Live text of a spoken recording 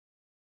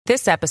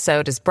This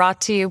episode is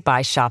brought to you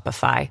by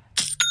Shopify.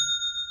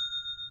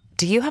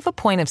 Do you have a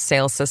point of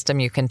sale system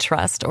you can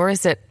trust, or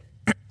is it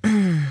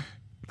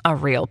a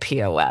real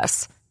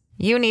POS?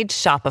 You need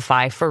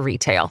Shopify for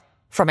retail.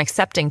 From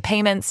accepting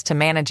payments to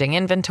managing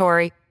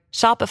inventory,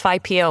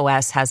 Shopify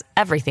POS has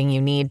everything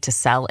you need to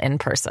sell in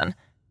person.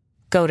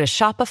 Go to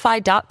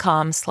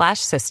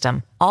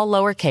shopify.com/system, all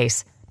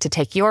lowercase, to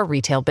take your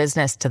retail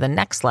business to the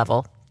next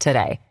level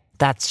today.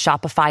 That's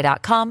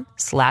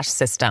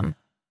shopify.com/system.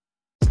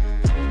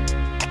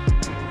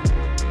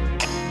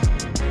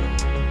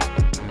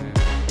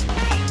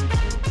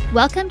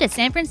 Welcome to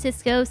San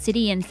Francisco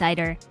City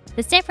Insider,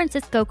 the San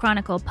Francisco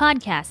Chronicle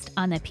podcast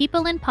on the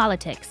people and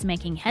politics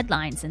making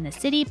headlines in the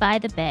city by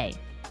the Bay.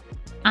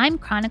 I'm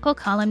Chronicle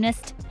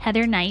columnist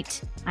Heather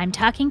Knight. I'm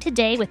talking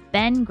today with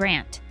Ben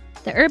Grant,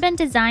 the Urban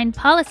Design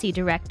Policy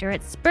Director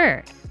at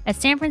Spur, a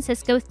San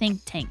Francisco think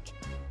tank.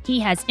 He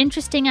has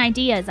interesting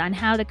ideas on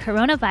how the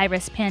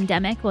coronavirus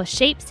pandemic will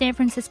shape San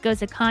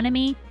Francisco's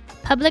economy,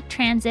 public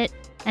transit,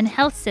 and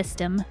health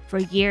system for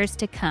years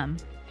to come.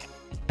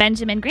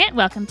 Benjamin Grant,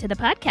 welcome to the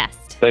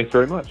podcast. Thanks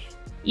very much.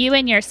 You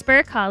and your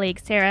Spur colleague,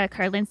 Sarah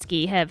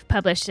Karlinski, have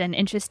published an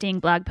interesting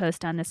blog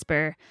post on the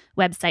Spur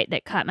website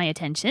that caught my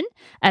attention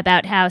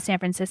about how San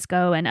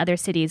Francisco and other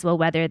cities will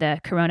weather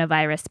the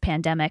coronavirus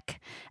pandemic.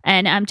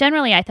 And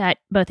generally, I thought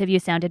both of you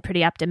sounded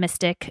pretty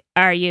optimistic.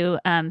 Are you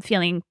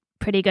feeling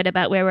pretty good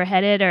about where we're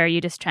headed, or are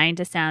you just trying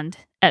to sound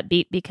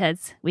upbeat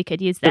because we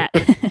could use that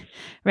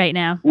right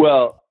now?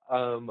 Well,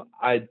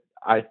 I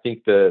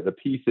think the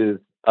piece is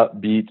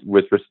upbeat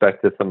with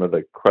respect to some of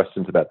the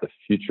questions about the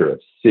future of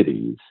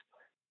cities.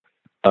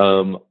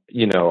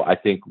 I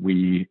think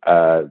we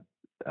at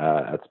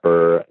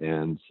Spur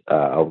and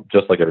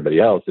just like everybody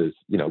else is,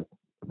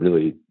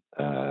 really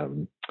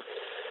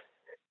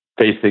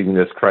facing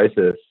this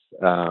crisis,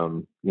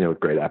 with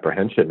great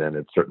apprehension, and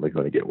it's certainly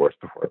going to get worse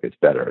before it gets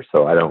better.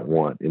 So I don't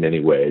want in any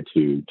way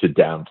to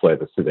downplay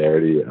the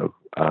severity of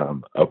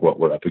what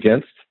we're up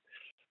against.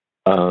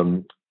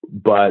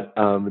 But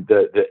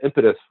the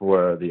impetus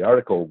for the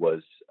article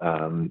was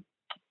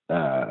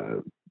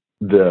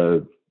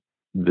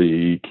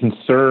the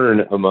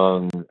concern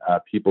among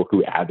people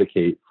who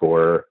advocate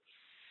for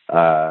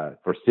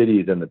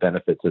cities and the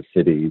benefits of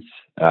cities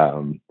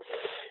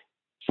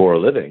for a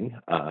living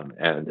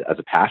and as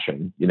a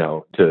passion,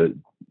 to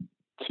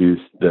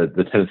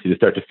the tendency to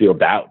start to feel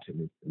doubt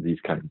in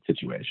these kinds of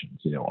situations.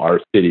 Are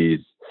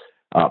cities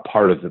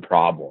part of the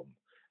problem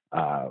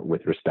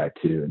with respect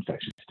to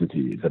infectious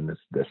disease and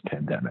this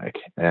pandemic?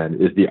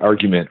 And is the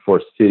argument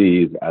for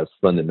cities as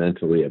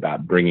fundamentally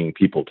about bringing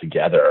people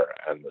together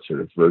and the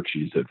sort of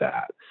virtues of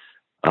that?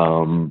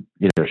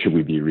 Should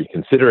we be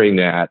reconsidering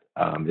that?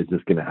 Is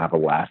this going to have a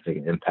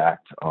lasting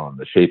impact on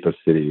the shape of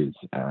cities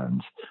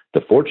and the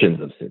fortunes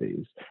of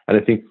cities? And I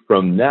think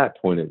from that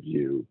point of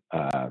view,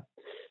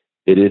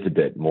 it is a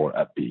bit more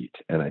upbeat.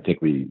 And I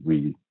think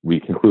we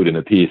conclude in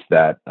the piece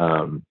that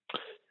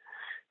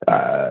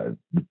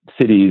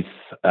cities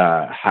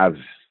have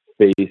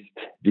faced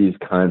these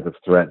kinds of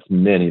threats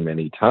many,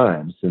 many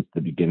times since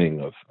the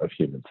beginning of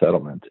human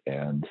settlement.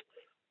 And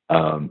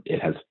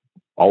it has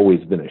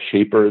always been a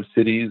shaper of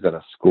cities and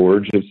a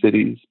scourge of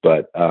cities,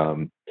 but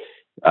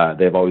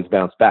they've always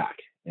bounced back.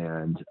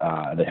 And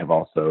they have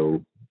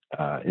also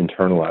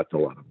internalized a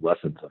lot of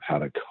lessons of how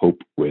to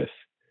cope with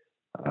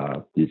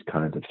these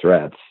kinds of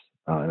threats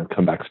and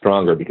come back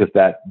stronger, because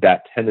that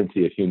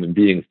tendency of human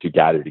beings to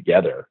gather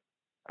together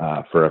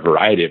for a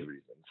variety of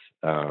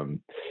reasons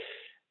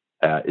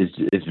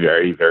is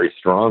very, very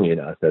strong in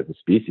us as a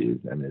species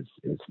and is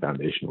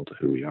foundational to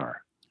who we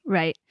are.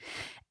 Right.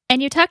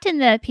 And you talked in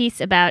the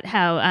piece about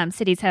how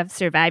cities have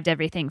survived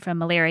everything from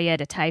malaria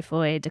to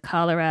typhoid to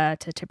cholera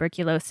to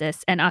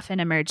tuberculosis and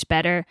often emerge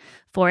better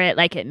for it,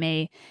 like it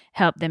may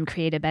help them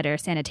create a better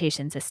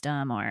sanitation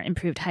system or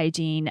improved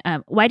hygiene.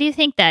 Why do you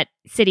think that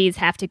cities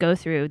have to go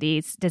through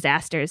these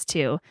disasters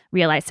to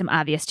realize some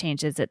obvious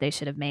changes that they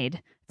should have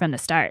made from the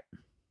start?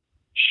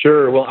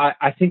 Sure. Well,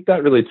 I think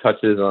that really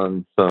touches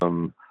on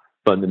some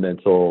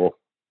fundamental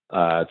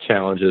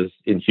challenges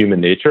in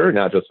human nature,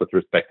 not just with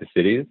respect to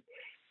cities.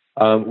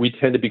 We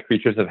tend to be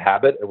creatures of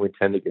habit, and we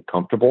tend to get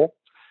comfortable.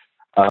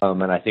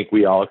 And I think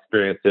we all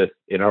experience this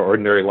in our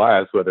ordinary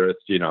lives, whether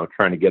it's,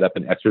 trying to get up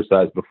and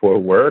exercise before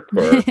work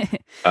or,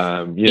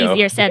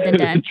 easier said than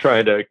done.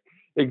 trying to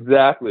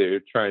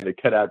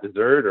cut out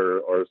dessert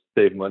or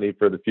save money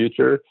for the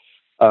future.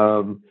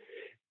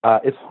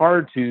 It's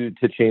hard to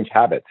change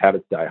habits.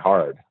 Habits die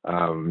hard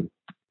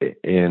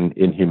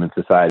in human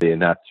society,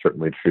 and that's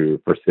certainly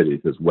true for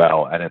cities as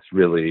well. And it's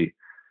really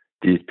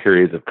these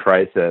periods of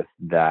crisis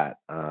that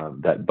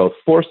both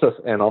force us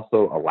and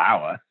also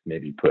allow us,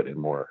 maybe put in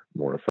more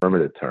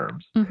affirmative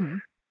terms,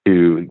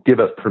 to give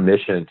us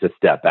permission to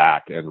step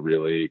back and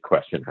really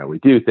question how we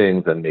do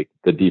things and make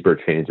the deeper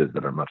changes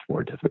that are much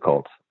more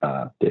difficult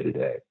day to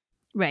day.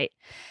 Right.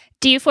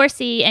 Do you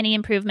foresee any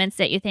improvements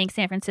that you think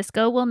San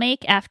Francisco will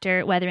make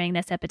after weathering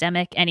this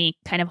epidemic? Any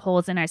kind of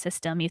holes in our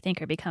system you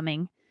think are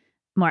becoming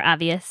more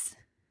obvious?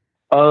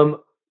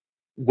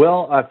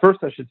 Well, first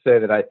I should say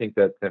that I think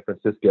that San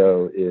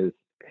Francisco is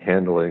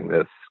handling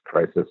this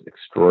crisis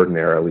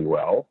extraordinarily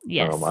well.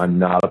 Yes. I'm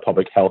not a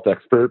public health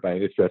expert by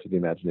any stretch of the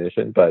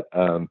imagination, but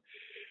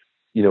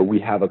we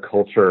have a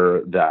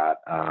culture that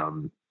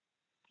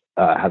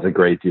has a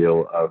great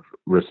deal of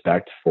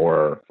respect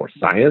for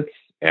science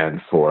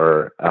and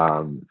for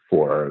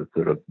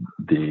sort of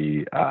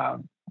the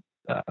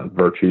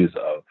virtues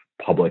of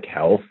public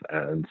health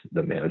and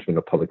the management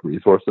of public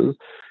resources.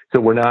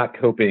 So we're not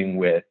coping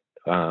with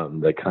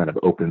the kind of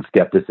open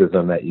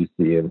skepticism that you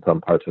see in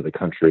some parts of the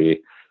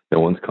country. No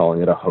one's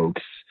calling it a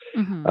hoax.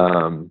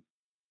 Mm-hmm.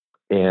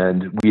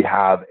 And we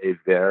have a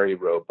very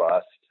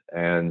robust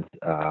and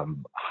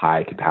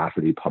high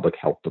capacity public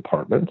health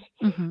department.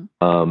 Mm-hmm.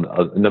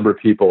 A number of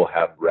people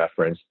have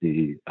referenced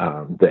the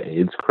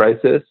AIDS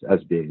crisis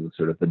as being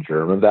sort of the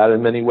germ of that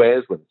in many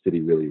ways, when the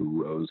city really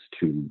rose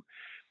to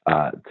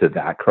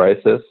that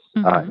crisis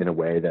in a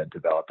way that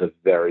developed a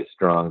very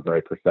strong,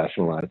 very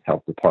professionalized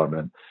health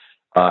department,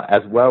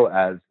 as well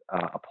as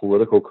a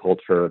political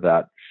culture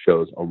that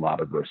shows a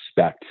lot of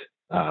respect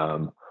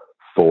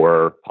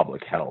for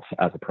public health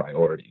as a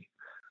priority.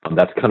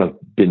 That's kind of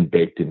been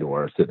baked into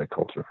our civic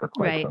culture for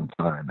quite some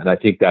time. And I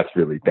think that's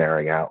really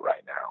bearing out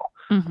right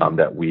now,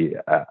 that we,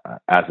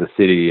 as a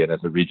city and as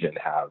a region,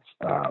 have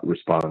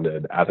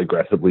responded as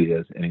aggressively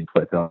as any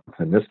place else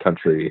in this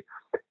country.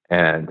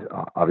 And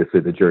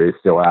obviously the jury is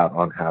still out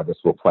on how this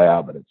will play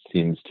out, but it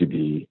seems to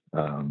be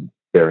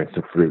bearing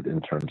some fruit in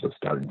terms of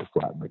starting to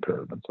flatten the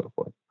curve and so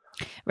forth.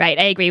 Right.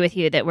 I agree with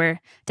you that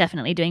we're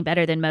definitely doing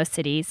better than most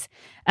cities.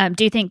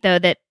 Do you think, though,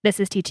 that this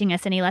is teaching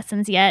us any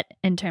lessons yet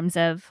in terms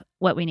of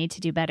what we need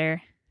to do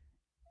better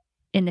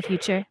in the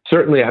future?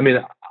 Certainly. I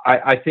mean,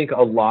 I think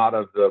a lot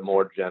of the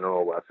more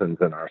general lessons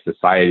in our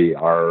society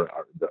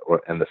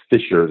and the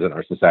fissures in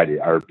our society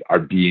are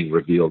being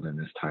revealed in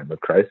this time of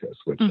crisis,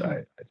 which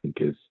I think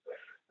is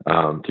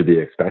to be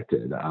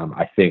expected.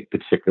 I think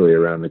particularly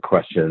around the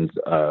questions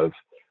of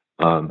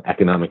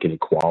economic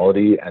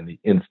inequality and the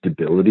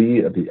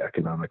instability of the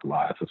economic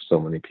lives of so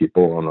many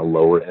people on the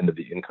lower end of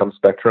the income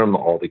spectrum,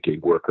 all the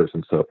gig workers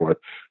and so forth,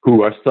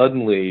 who are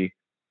suddenly,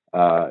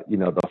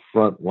 the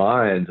front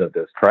lines of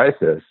this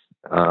crisis.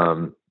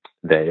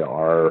 They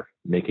are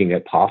making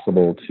it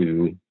possible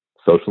to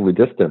socially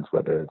distance,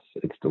 whether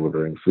it's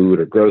delivering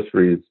food or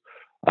groceries,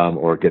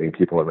 or getting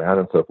people around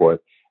and so forth.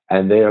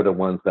 And they are the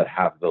ones that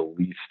have the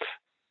least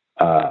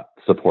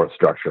support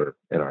structure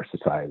in our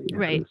society.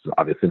 Right. This is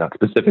obviously not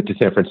specific to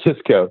San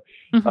Francisco,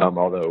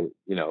 although,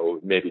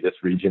 maybe this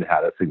region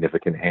had a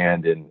significant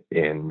hand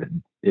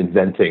in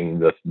inventing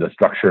the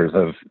structures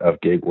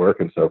of gig work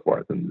and so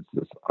forth. And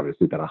this has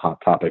obviously been a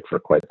hot topic for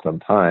quite some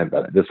time,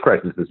 but this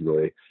crisis is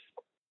really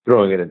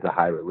throwing it into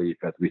high relief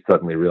as we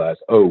suddenly realize,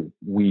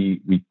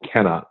 we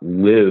cannot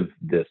live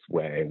this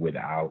way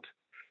without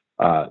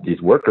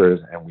these workers,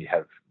 and we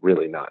have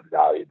really not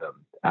valued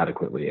them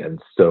adequately.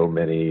 And so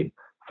many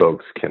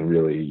folks can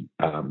really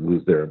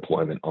lose their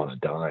employment on a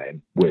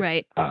dime with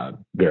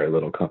very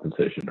little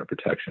compensation or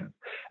protection.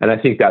 And I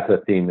think that's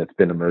a theme that's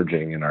been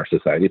emerging in our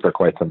society for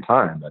quite some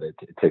time, but it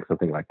takes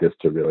something like this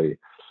to really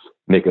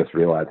make us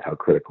realize how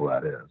critical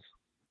that is.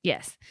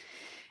 Yes.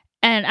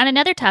 And on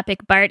another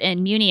topic, BART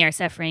and Muni are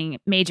suffering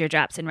major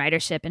drops in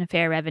ridership and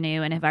fare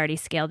revenue and have already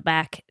scaled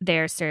back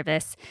their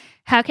service.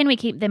 How can we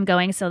keep them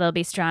going so they'll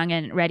be strong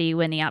and ready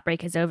when the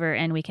outbreak is over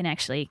and we can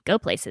actually go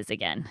places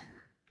again?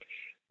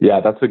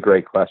 Yeah, that's a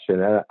great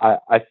question. And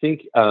I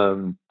think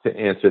to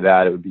answer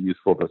that, it would be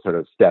useful to sort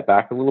of step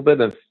back a little bit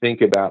and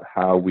think about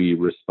how we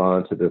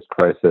respond to this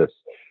crisis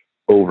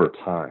over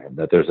time,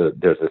 that there's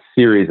a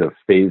series of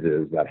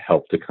phases that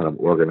help to kind of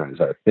organize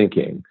our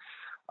thinking.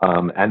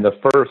 And the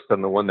first,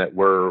 and the one that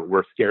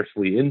we're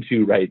scarcely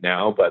into right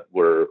now, but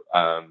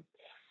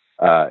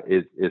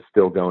is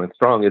still going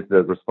strong, is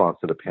the response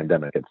to the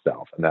pandemic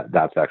itself. And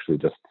that's actually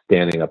just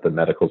standing up the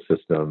medical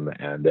system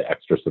and the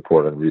extra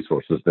support and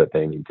resources that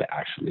they need to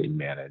actually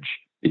manage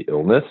the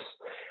illness.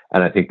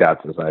 And I think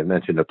that's, as I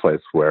mentioned, a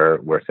place where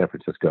San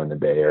Francisco and the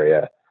Bay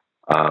Area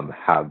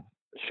have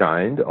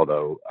shined,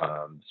 although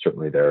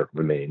certainly there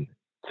remain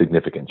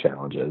significant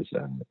challenges,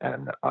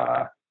 and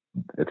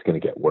it's going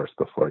to get worse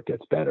before it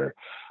gets better.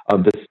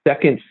 The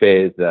second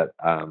phase that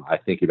I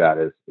think about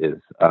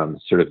is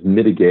sort of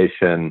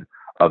mitigation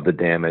of the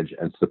damage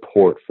and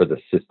support for the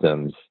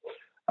systems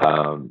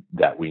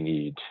that we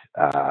need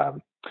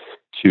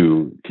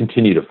to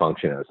continue to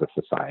function as a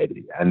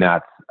society. And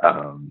that's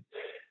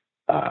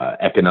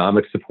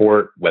economic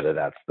support, whether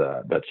that's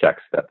the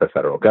checks that the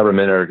federal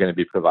government are going to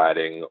be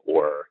providing,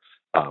 or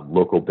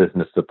local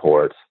business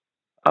support,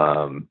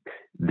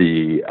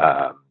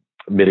 the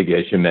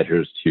mitigation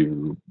measures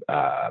to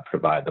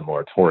provide the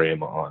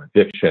moratorium on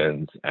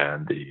evictions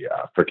and the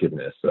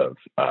forgiveness of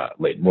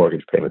late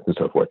mortgage payments and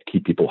so forth to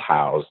keep people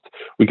housed.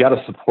 We got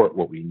to support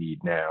what we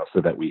need now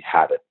so that we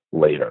have it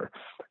later.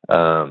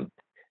 And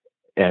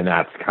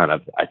that's kind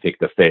of, I think,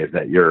 the phase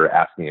that you're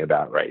asking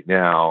about right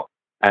now.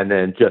 And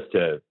then just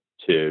to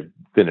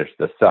finish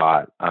the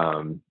thought,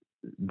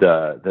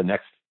 the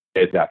next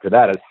after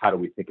that is how do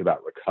we think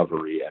about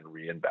recovery and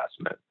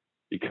reinvestment?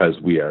 Because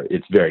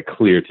it's very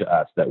clear to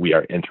us that we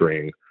are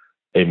entering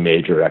a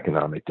major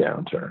economic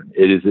downturn.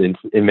 It is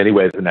in many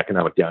ways an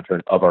economic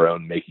downturn of our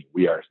own making.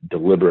 We are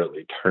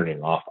deliberately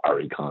turning off our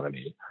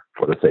economy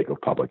for the sake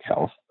of public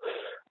health,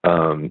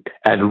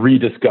 and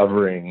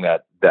rediscovering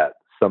that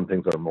some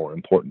things are more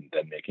important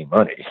than making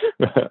money.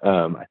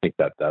 I think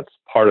that's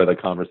part of the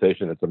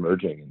conversation that's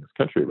emerging in this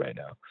country right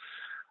now.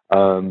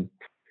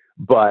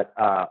 But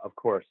of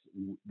course,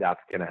 that's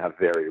going to have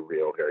very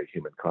real, very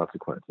human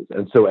consequences.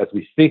 And so as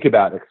we think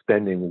about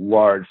expending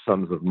large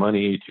sums of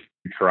money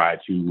to try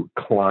to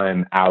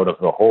climb out of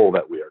the hole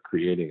that we are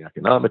creating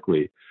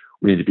economically,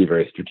 we need to be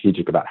very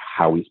strategic about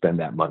how we spend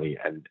that money.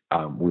 And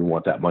we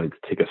want that money to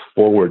take us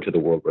forward to the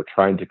world we're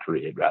trying to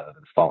create rather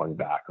than falling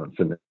back on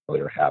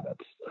familiar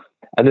habits.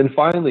 And then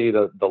finally,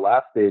 the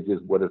last stage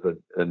is, what does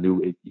a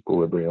new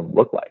equilibrium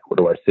look like? What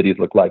do our cities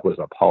look like? What does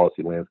our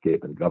policy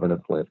landscape and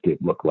governance landscape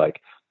look like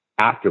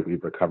after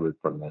we've recovered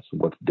from this?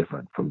 What's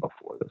different from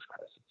before this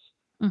crisis?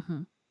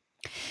 Mm-hmm.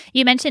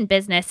 You mentioned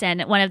business,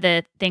 and one of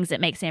the things that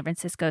makes San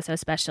Francisco so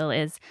special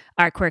is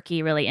our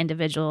quirky, really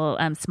individual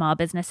small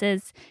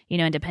businesses,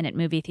 independent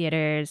movie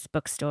theaters,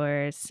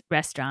 bookstores,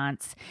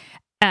 restaurants.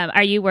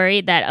 Are you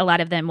worried that a lot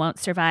of them won't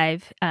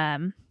survive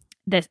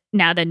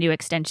the new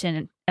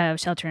extension of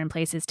shelter in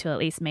places till at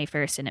least May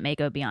 1st, and it may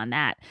go beyond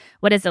that?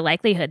 What is the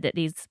likelihood that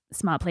these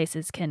small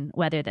places can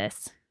weather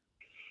this?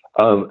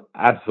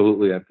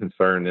 Absolutely, I'm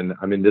concerned. And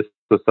I mean, this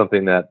was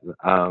something that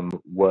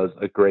was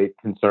a great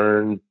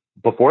concern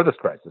before this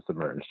crisis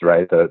emerged,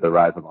 right? The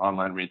rise of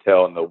online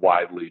retail and the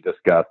widely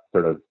discussed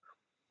sort of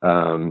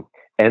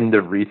end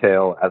of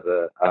retail as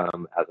a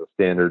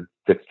standard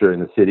fixture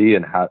in the city.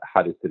 And how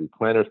do city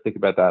planners think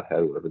about that? How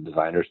do urban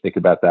designers think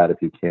about that?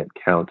 If you can't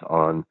count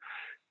on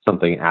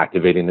something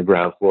activating the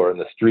ground floor in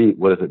the street,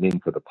 what does it mean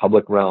for the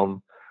public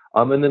realm?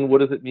 And then what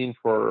does it mean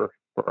for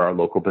our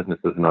local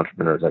businesses and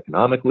entrepreneurs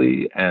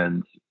economically,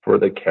 and for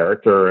the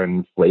character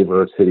and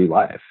flavor of city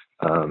life?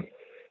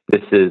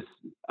 This is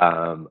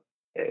a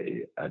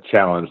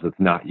challenge that's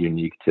not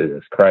unique to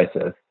this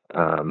crisis.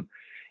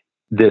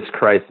 This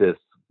crisis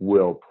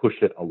will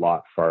push it a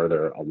lot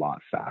farther, a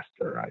lot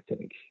faster, I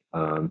think.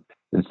 And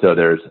so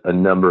there's a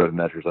number of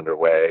measures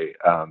underway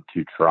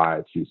to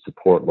try to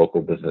support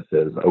local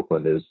businesses.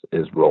 Oakland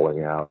is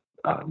rolling out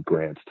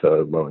grants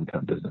to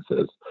low-income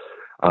businesses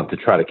to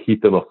try to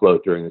keep them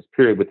afloat during this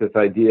period, with this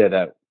idea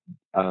that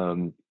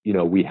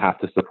we have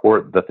to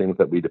support the things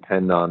that we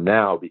depend on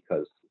now,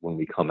 because when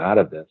we come out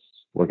of this,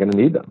 we're going to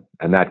need them.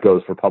 And that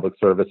goes for public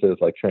services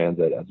like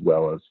transit, as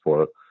well as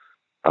for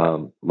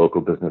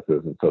local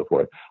businesses and so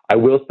forth. I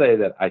will say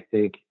that I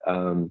think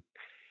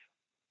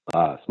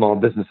small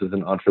businesses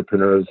and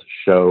entrepreneurs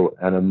show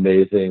an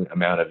amazing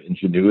amount of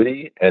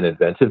ingenuity and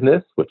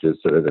inventiveness, which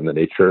is sort of in the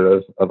nature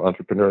of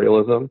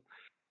entrepreneurialism.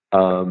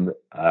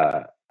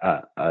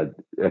 A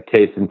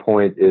case in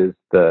point is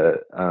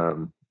the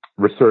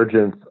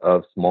resurgence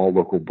of small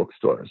local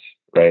bookstores,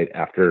 right?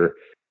 After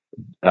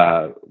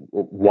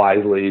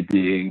widely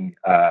being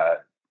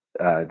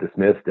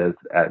dismissed as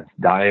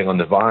dying on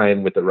the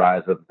vine with the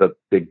rise of the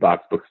big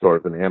box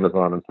bookstores and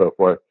Amazon and so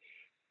forth.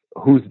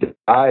 Who's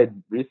died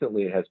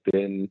recently has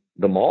been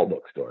the mall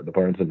bookstore, the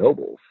Barnes and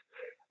Nobles.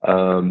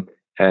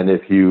 And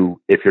if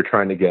you're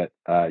trying to get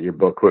your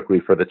book quickly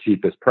for the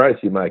cheapest price,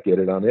 you might get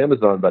it on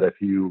Amazon. But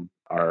if you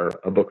are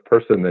a book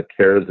person that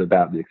cares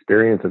about the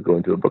experience of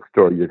going to a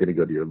bookstore, you're going to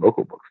go to your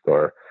local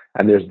bookstore.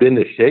 And there's been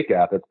this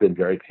shakeout that's been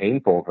very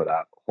painful for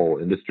that whole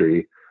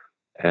industry.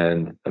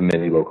 And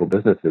many local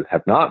businesses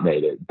have not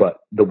made it, but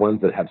the ones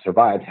that have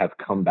survived have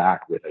come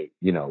back with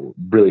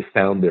really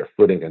found their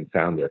footing and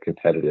found their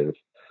competitive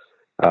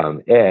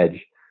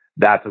edge.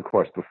 That's, of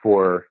course,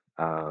 before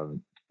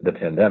the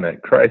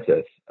pandemic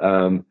crisis.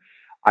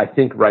 I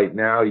think right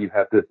now you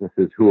have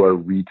businesses who are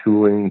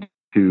retooling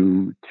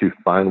to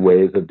find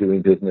ways of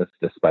doing business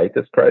despite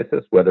this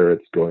crisis, whether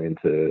it's going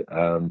to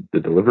the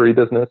delivery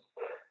business.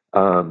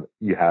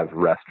 You have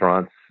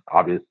restaurants,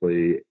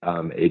 obviously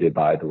aided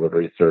by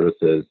delivery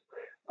services,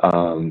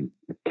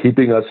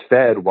 keeping us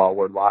fed while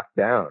we're locked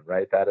down,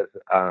 right? That is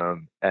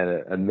an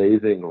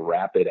amazing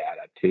rapid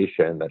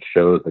adaptation that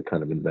shows the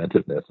kind of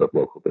inventiveness of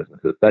local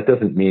businesses. That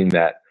doesn't mean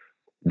that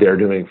they're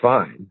doing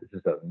fine. This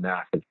is a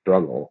massive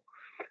struggle.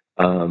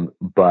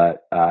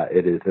 But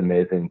it is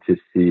amazing to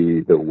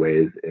see the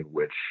ways in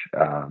which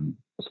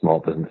small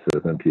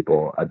businesses and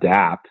people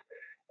adapt.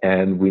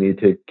 And we need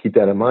to keep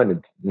that in mind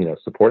and,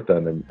 support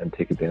them and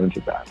take advantage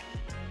of that.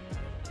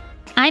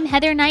 I'm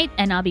Heather Knight,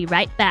 and I'll be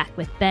right back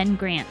with Ben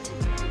Grant.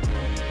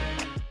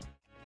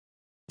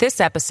 This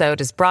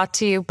episode is brought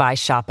to you by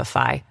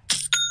Shopify.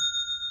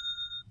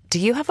 Do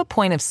you have a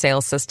point of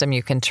sale system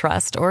you can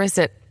trust, or is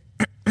it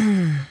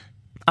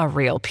a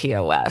real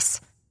POS?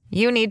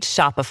 You need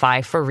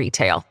Shopify for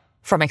retail.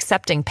 From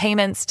accepting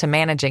payments to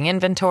managing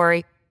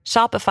inventory,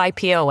 Shopify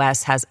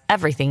POS has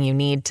everything you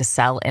need to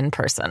sell in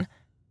person.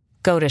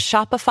 Go to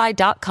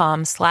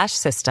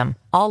shopify.com/system,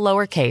 all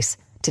lowercase,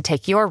 to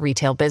take your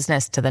retail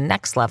business to the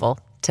next level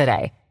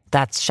today.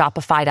 That's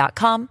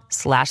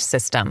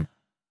shopify.com/system.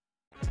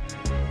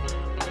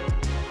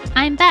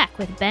 I'm back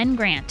with Ben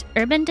Grant,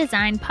 Urban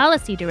Design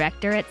Policy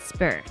Director at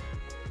Spur.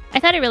 I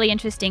thought a really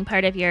interesting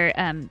part of your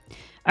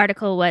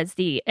article was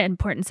the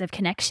importance of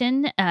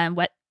connection.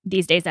 What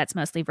these days that's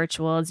mostly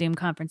virtual Zoom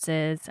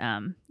conferences,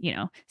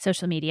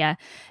 social media,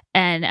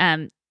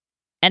 and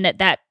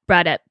that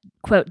brought up,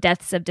 quote,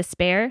 deaths of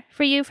despair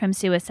for you from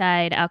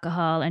suicide,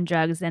 alcohol, and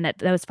drugs, and that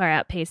those far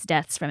outpace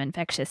deaths from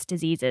infectious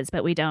diseases,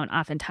 but we don't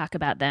often talk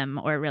about them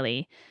or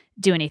really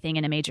do anything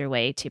in a major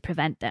way to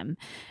prevent them.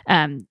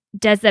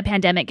 Does the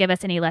pandemic give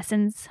us any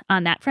lessons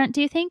on that front,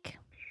 do you think?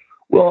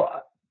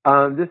 Well,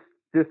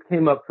 this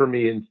came up for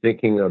me in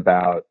thinking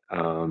about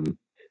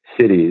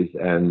cities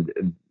and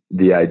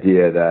the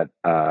idea that,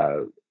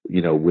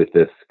 with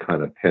this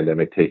kind of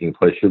pandemic taking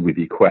place, should we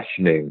be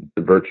questioning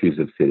the virtues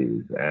of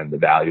cities and the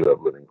value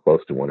of living close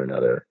to one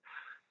another?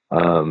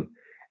 I'm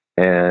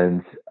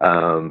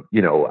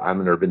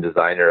an urban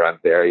designer. I'm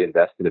very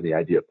invested in the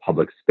idea of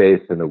public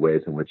space and the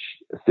ways in which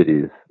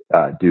cities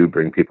do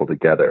bring people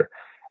together.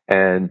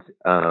 And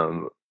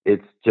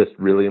it's just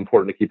really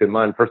important to keep in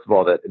mind, first of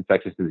all, that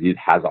infectious disease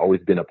has always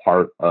been a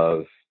part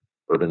of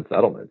urban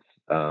settlements,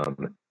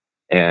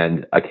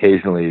 and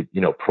occasionally,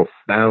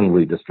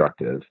 profoundly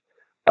destructive.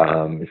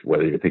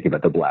 Whether you're thinking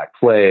about the Black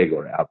Plague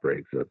or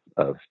outbreaks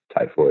of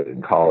typhoid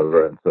and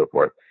cholera and so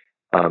forth.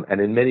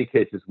 And in many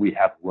cases, we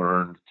have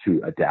learned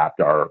to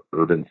adapt our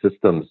urban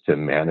systems to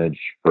manage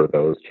for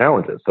those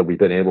challenges. So we've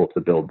been able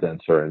to build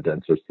denser and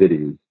denser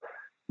cities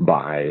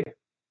by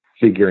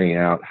figuring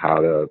out how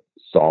to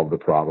solve the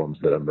problems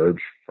that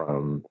emerge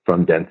from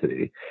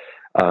density.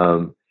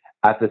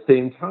 At the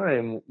same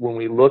time, when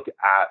we look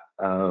at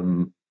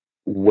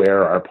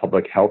where our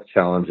public health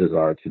challenges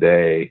are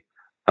today,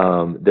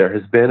 there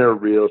has been a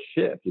real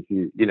shift. If at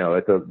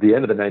the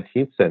end of the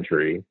 19th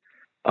century,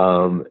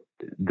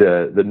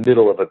 the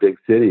middle of a big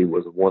city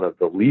was one of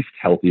the least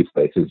healthy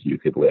places you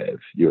could live.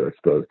 You were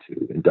exposed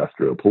to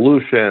industrial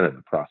pollution and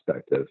the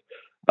prospect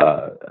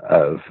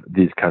of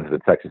these kinds of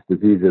infectious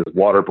diseases,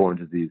 waterborne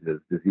diseases,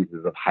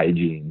 diseases of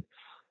hygiene.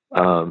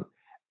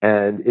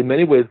 And in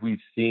many ways,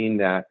 we've seen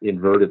that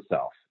invert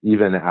itself,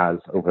 even as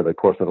over the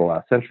course of the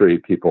last century,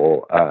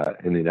 people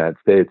in the United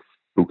States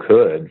who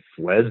could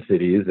fled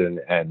cities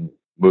and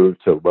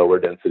moved to lower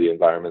density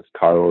environments,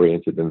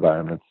 car-oriented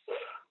environments.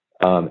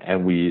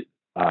 And we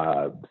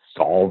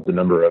solved a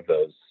number of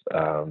those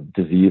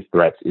disease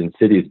threats in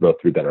cities, both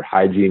through better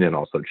hygiene and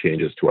also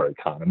changes to our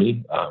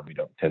economy. We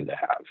don't tend to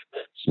have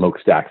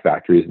smokestack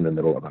factories in the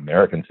middle of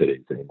American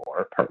cities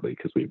anymore, partly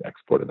because we've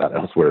exported that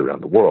elsewhere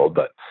around the world.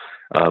 But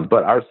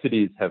our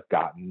cities have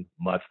gotten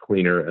much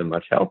cleaner and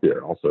much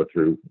healthier, also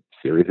through a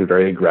series of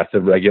very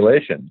aggressive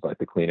regulations like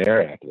the Clean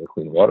Air Act and the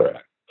Clean Water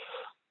Act.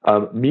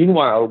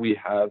 Meanwhile, we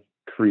have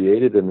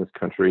created in this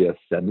country a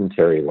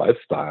sedentary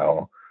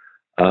lifestyle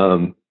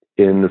in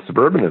the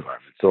suburban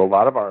environment. So a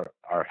lot of our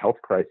health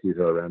crises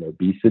are around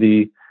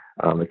obesity,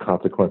 the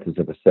consequences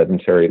of a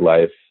sedentary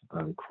life,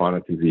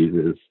 chronic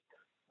diseases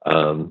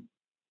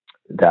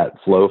that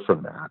flow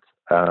from that.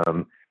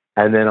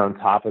 And then on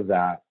top of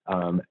that,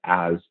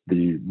 as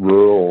the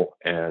rural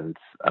and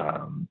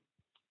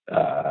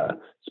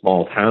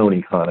small town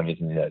economies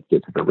in the United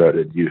States have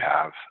eroded, you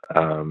have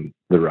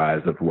the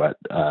rise of what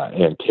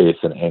Ann Case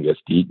and Angus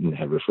Deaton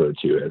have referred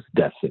to as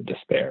deaths in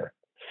despair,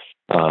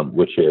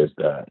 which is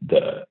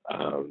the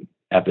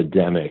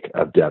epidemic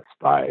of deaths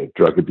by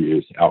drug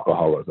abuse,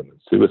 alcoholism, and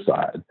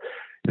suicide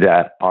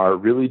that are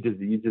really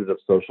diseases of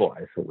social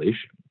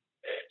isolation.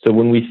 So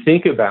when we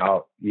think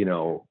about,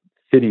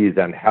 cities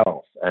and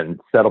health and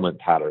settlement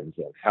patterns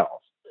of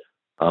health,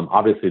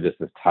 obviously this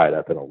is tied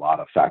up in a lot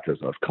of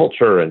factors of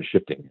culture and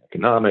shifting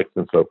economics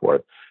and so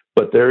forth.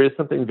 But there is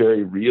something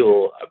very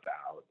real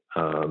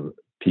about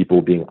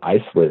people being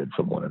isolated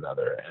from one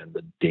another and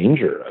the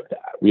danger of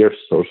that. We are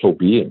social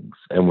beings.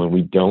 And when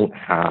we don't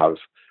have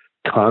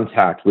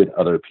contact with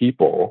other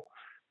people,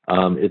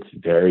 it's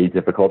very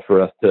difficult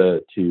for us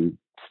to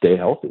stay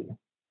healthy.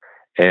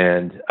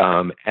 And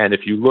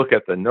if you look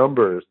at the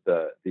numbers,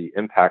 the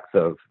impacts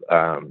of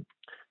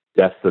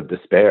deaths of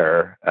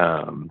despair,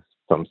 some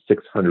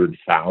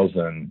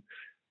 600,000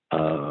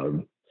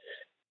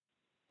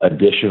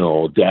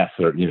 additional deaths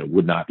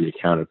would not be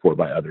accounted for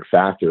by other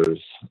factors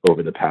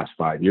over the past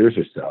 5 years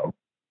or so.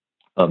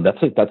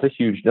 That's a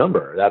huge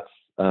number. That's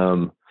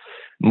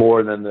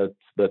more than the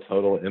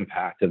total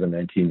impact of the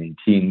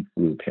 1918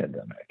 flu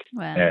pandemic.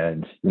 Wow.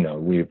 And,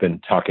 we've been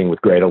talking with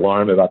great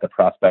alarm about the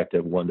prospect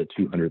of 100,000 to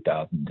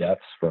 200,000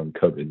 deaths from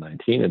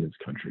COVID-19 in this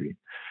country.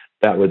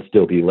 That would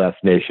still be less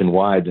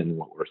nationwide than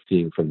what we're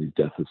seeing from these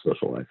deaths of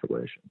social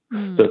isolation.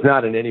 So it's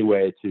not in any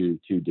way to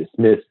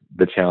dismiss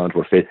the challenge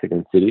we're facing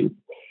in cities,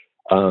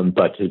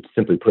 but to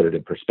simply put it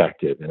in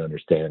perspective and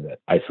understand that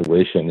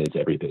isolation is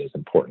every bit as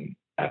important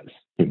as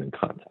human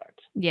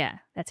contact. Yeah,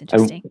 that's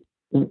interesting.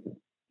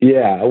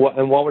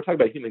 And while we're talking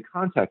about human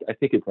contact, I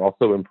think it's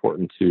also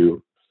important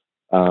to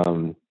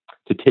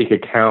take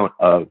account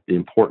of the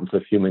importance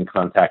of human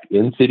contact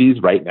in cities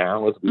right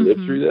now as we live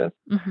through this.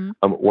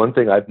 One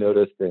thing I've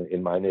noticed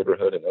in my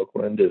neighborhood in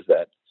Oakland is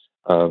that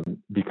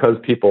because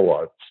people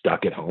are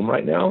stuck at home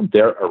right now,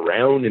 they're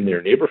around in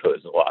their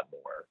neighborhoods a lot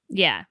more.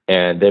 Yeah.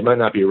 And they might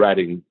not be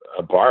riding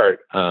a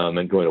BART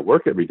and going to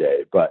work every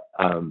day, but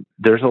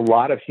there's a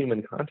lot of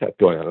human contact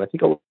going on. And I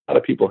think a lot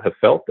of people have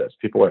felt this.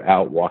 People are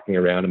out walking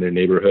around in their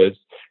neighborhoods,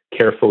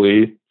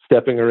 carefully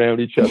stepping around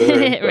each other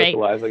and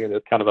socializing. And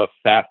it's kind of a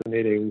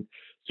fascinating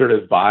sort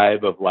of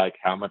vibe of like,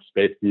 how much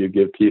space do you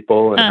give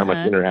people and how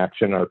much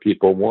interaction are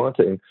people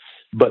wanting?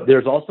 But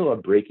there's also a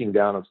breaking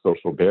down of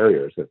social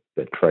barriers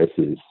that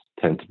crises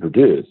tend to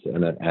produce,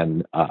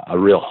 and a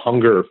real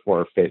hunger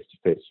for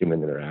face-to-face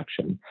human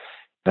interaction.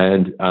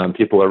 And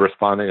people are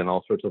responding in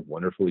all sorts of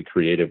wonderfully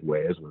creative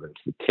ways, whether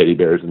it's the teddy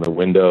bears in the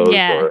windows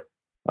or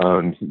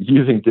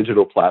using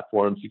digital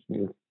platforms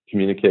to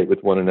communicate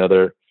with one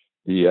another.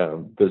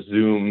 The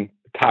Zoom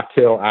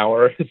cocktail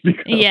hour has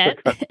become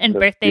and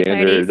birthday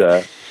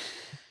parties.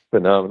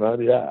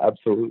 Phenomenon. Yeah,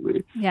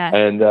 absolutely. Yeah.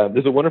 And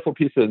there's a wonderful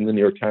piece in the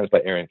New York Times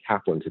by Aaron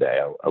Kaplan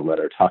today, a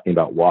letter talking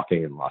about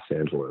walking in Los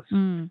Angeles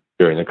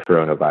during the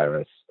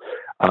coronavirus.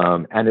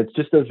 And it's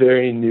just a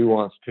very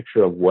nuanced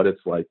picture of what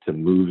it's like to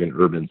move in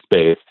urban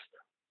space,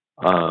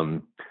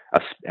 and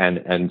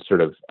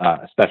sort of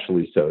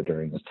especially so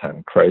during this time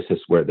of crisis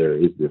where there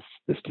is this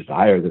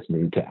desire, this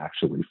need to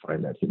actually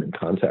find that human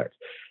contact.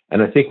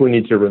 And I think we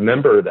need to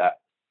remember that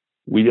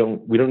we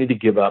don't need to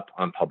give up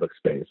on public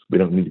space. We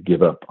don't need to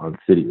give up on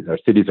cities. Our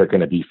cities are going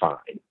to be fine.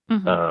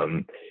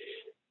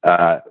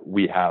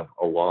 We have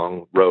a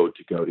long road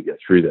to go to get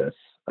through this.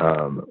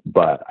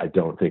 But I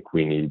don't think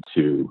we need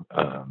to,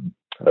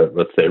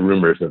 let's say,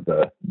 rumors of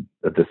the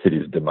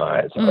city's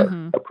demise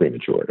are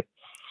premature.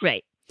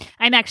 Right.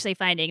 I'm actually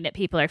finding that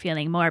people are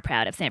feeling more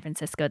proud of San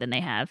Francisco than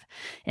they have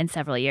in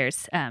several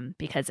years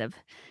because of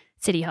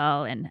City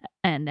Hall and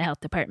the health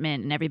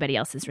department, and everybody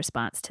else's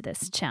response to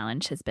this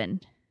challenge has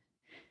been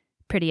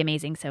pretty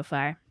amazing so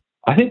far.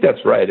 I think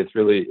that's right. It's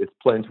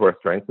playing to our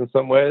strengths in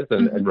some ways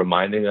and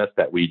reminding us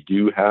that we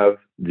do have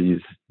these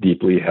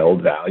deeply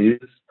held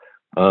values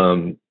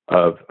of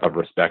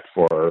respect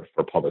for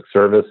public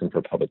service and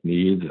for public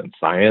needs and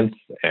science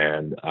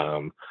and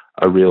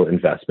a real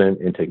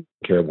investment in taking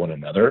care of one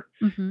another.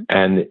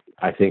 And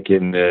I think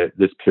in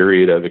this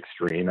period of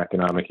extreme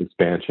economic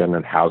expansion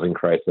and housing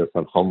crisis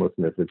and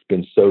homelessness, it's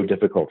been so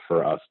difficult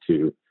for us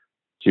to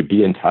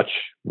be in touch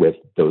with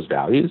those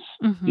values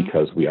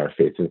because we are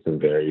facing some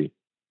very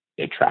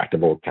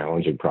intractable,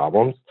 challenging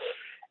problems.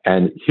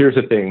 And here's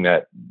the thing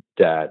that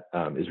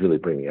is really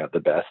bringing out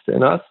the best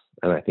in us.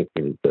 And I think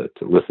we need to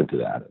listen to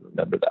that and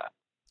remember that.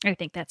 I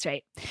think that's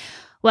right.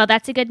 Well,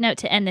 that's a good note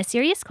to end the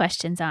serious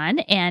questions on.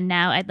 And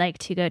now I'd like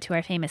to go to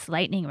our famous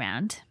lightning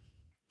round.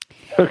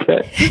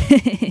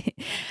 Okay.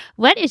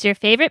 What is your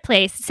favorite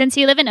place? Since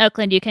you live in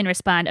Oakland, you can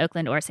respond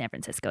Oakland or San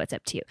Francisco. It's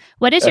up to you.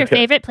 What is your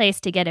favorite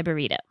place to get a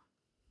burrito?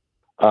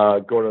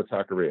 Gordo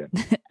Taqueria.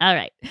 All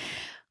right.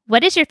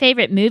 What is your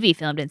favorite movie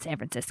filmed in San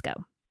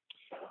Francisco?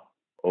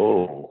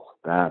 Oh,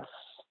 that's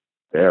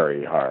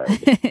very hard.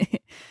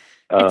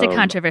 It's a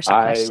controversial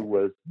question. I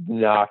was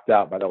knocked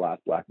out by The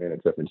Last Black Man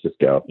in San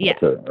Francisco. Yeah.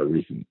 That's a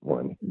recent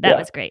one. That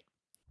was great.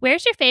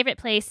 Where's your favorite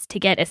place to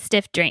get a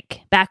stiff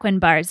drink back when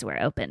bars were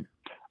open?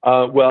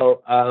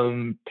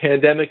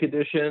 Pandemic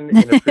edition,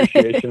 in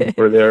appreciation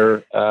for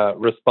their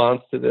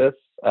response to this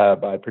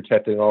by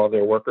protecting all of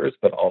their workers,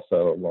 but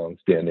also a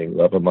longstanding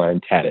love of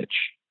mine, Tadich.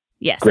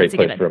 Yes, great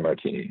place for a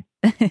martini.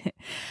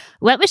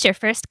 What was your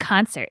first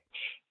concert?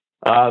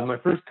 My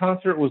first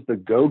concert was the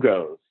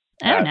Go-Go's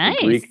at nice.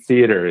 the Greek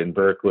Theater in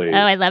Berkeley. Oh,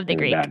 I love the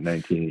Greek. In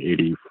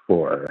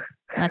 1984.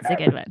 That's a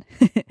good one.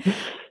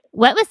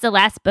 What was the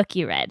last book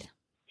you read?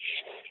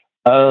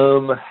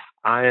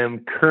 I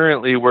am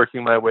currently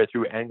working my way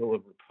through Angle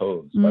of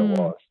Repose by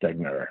Wallace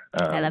Stegner.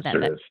 I love that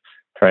book.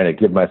 Trying to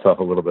give myself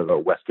a little bit of a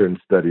Western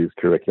studies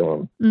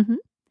curriculum.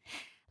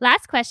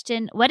 Last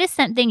question. What is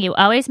something you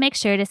always make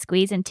sure to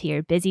squeeze into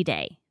your busy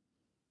day?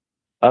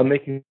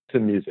 Making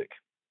some music.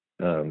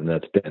 And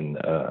that's been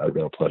a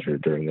real pleasure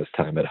during this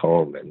time at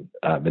home. And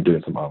I've been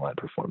doing some online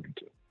performing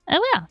too.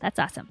 Oh, wow. That's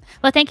awesome.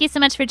 Well, thank you so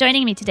much for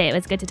joining me today. It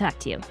was good to talk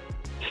to you.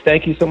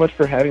 Thank you so much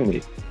for having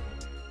me.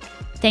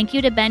 Thank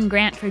you to Ben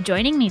Grant for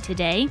joining me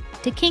today,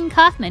 to King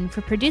Kaufman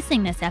for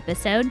producing this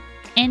episode,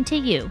 and to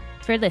you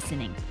for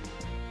listening.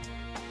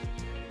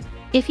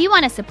 If you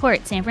want to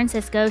support San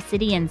Francisco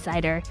City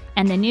Insider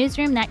and the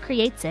newsroom that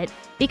creates it,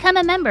 become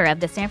a member of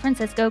the San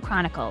Francisco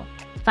Chronicle.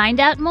 Find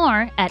out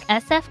more at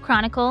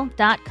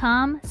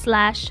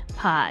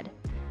sfchronicle.com/pod.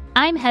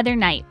 I'm Heather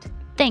Knight.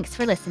 Thanks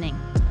for listening.